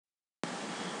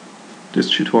This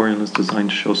tutorial is designed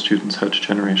to show students how to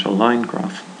generate a line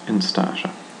graph in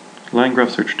Stata. Line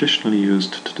graphs are traditionally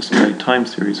used to display time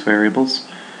series variables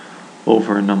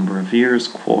over a number of years,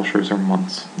 quarters or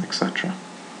months, etc.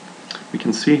 We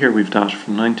can see here we've data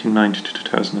from 1990 to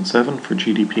 2007 for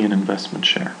GDP and investment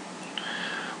share.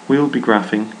 We will be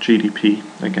graphing GDP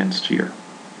against year.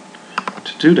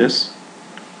 To do this,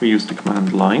 we use the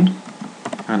command line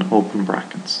and open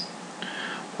brackets.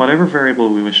 Whatever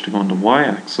variable we wish to go on the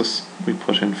y-axis, we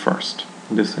put in first.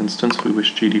 In this instance, we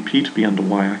wish GDP to be on the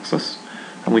y-axis,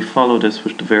 and we follow this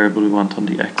with the variable we want on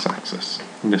the x-axis,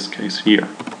 in this case year.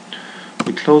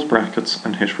 We close brackets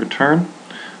and hit return,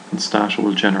 and Stata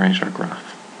will generate our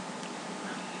graph.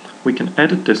 We can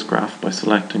edit this graph by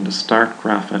selecting the Start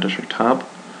Graph Editor tab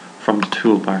from the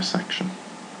toolbar section.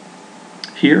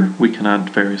 Here we can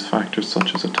add various factors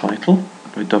such as a title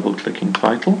by double-clicking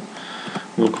title.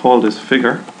 We'll call this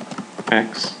figure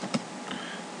X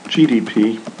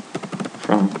GDP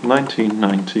from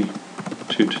 1990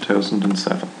 to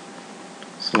 2007.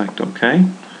 Select OK,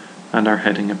 and our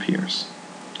heading appears.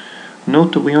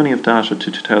 Note that we only have data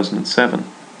to 2007,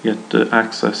 yet the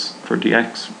axis for the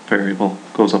X variable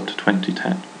goes up to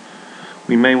 2010.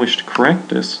 We may wish to correct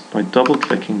this by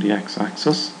double-clicking the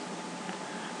X-axis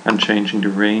and changing the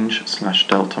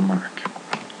range/delta mark.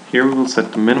 Here we will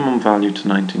set the minimum value to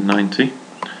 1990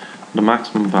 and the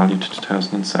maximum value to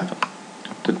 2007.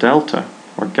 The delta,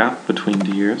 or gap between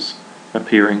the years,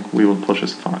 appearing we will put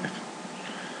as 5.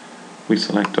 We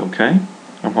select OK,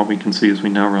 and what we can see is we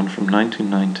now run from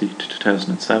 1990 to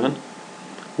 2007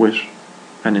 with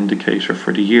an indicator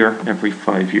for the year every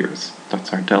 5 years.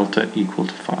 That's our delta equal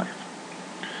to 5.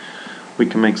 We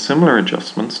can make similar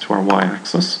adjustments to our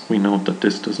y-axis. We note that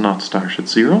this does not start at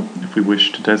 0. If we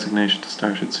wish to designate it to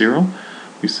start at 0,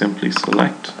 we simply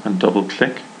select and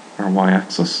double-click our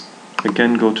y-axis.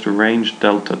 Again, go to the Range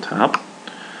Delta tab.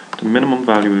 The minimum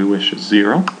value we wish is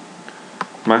 0.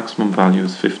 Maximum value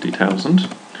is 50,000.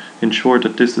 Ensure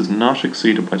that this is not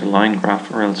exceeded by the line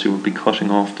graph, or else you will be cutting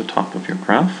off the top of your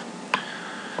graph.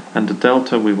 And the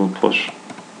delta we will put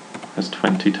as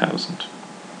 20,000.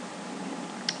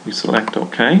 We select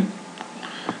OK,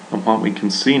 and what we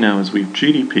can see now is we have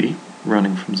GDP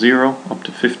running from 0 up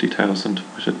to 50,000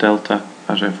 with a delta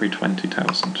at every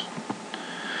 20,000.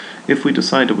 If we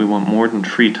decide that we want more than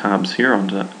 3 tabs here on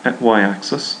the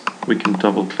y-axis, we can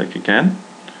double-click again,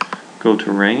 go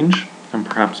to Range, and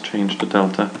perhaps change the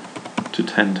delta to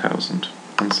 10,000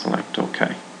 and select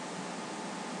OK.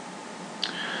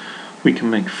 We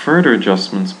can make further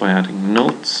adjustments by adding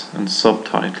notes and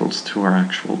subtitles to our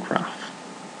actual graph.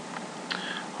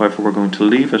 However, we're going to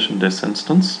leave it in this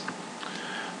instance.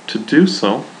 To do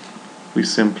so, we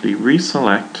simply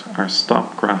reselect our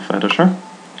Stop Graph Editor,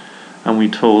 and we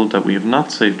told that we have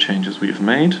not saved changes we have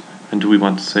made, and do we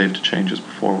want to save the changes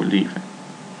before we're leaving.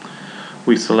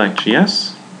 We select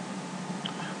Yes,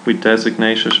 we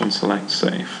designate it and select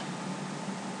Save.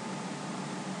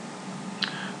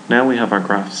 Now we have our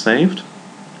graph saved,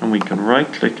 and we can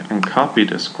right-click and copy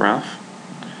this graph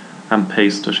and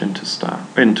paste it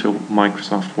into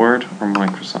Microsoft Word or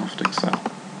Microsoft Excel.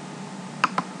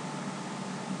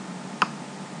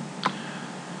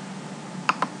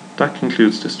 That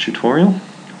concludes this tutorial.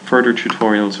 Further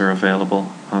tutorials are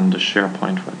available on the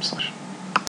SharePoint website.